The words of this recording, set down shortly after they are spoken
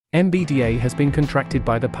MBDA has been contracted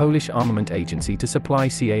by the Polish Armament Agency to supply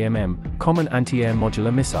CAMM, Common Anti-Air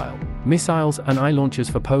Modular Missile, missiles and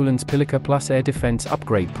iLaunchers for Poland's PILICA Plus air defense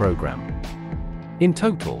upgrade program. In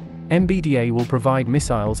total, MBDA will provide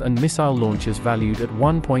missiles and missile launchers valued at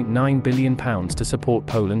 £1.9 billion to support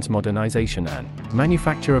Poland's modernization and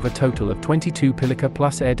manufacture of a total of 22 PILICA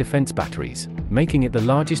Plus air defense batteries, making it the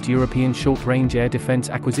largest European short-range air defense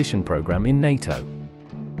acquisition program in NATO.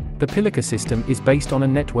 The PILICA system is based on a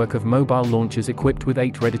network of mobile launchers equipped with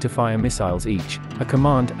 8 ready-to-fire missiles each, a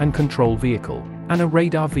command and control vehicle, and a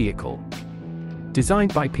radar vehicle.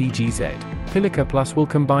 Designed by PGZ, PILICA Plus will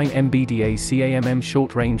combine MBDA's CAMM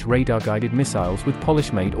short-range radar-guided missiles with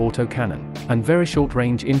Polish-made autocannon, and very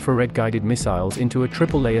short-range infrared-guided missiles into a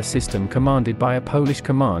triple-layer system commanded by a Polish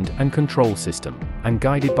command and control system, and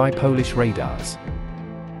guided by Polish radars.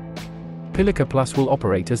 PILICA Plus will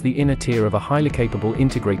operate as the inner tier of a highly capable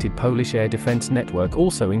integrated Polish air defense network,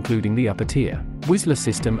 also including the upper tier, Wisla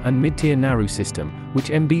system and mid-tier NARU system, which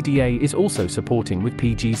MBDA is also supporting with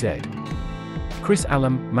PGZ. Chris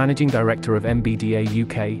Allam, Managing Director of MBDA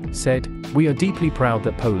UK, said, "We are deeply proud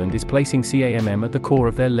that Poland is placing CAMM at the core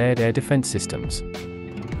of their layered air defense systems.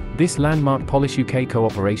 This landmark Polish-UK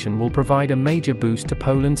cooperation will provide a major boost to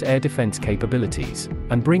Poland's air defense capabilities,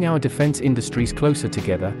 and bring our defense industries closer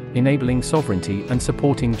together, enabling sovereignty and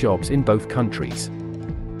supporting jobs in both countries."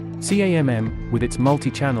 CAMM, with its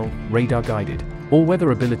multi-channel, radar-guided,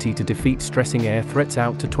 all-weather ability to defeat stressing air threats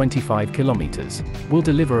out to 25 kilometers, will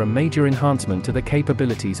deliver a major enhancement to the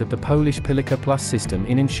capabilities of the Polish PILICA Plus system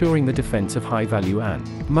in ensuring the defense of high-value and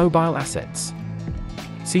mobile assets.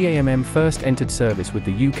 CAMM first entered service with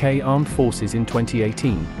the UK Armed Forces in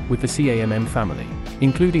 2018, with the CAMM family,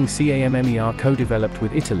 including CAMM-ER co-developed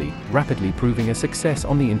with Italy, rapidly proving a success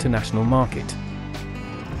on the international market.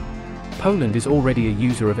 Poland is already a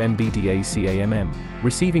user of MBDA's CAMM,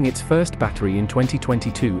 receiving its first battery in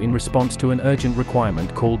 2022 in response to an urgent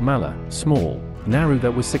requirement called Mala, small, NARU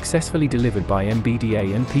that was successfully delivered by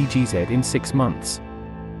MBDA and PGZ in 6 months.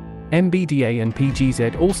 MBDA and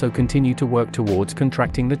PGZ also continue to work towards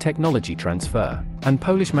contracting the technology transfer and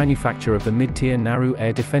Polish manufacture of the mid-tier NARU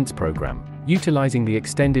air defense program, utilizing the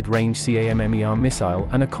extended-range CAMM-ER missile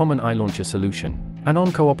and a common iLauncher solution, and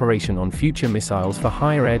on cooperation on future missiles for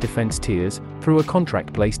higher air defense tiers, through a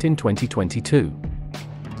contract placed in 2022.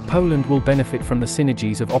 Poland will benefit from the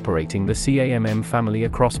synergies of operating the CAMM family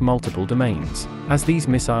across multiple domains, as these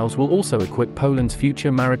missiles will also equip Poland's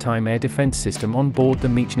future maritime air defense system on board the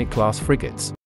Michnik-class frigates.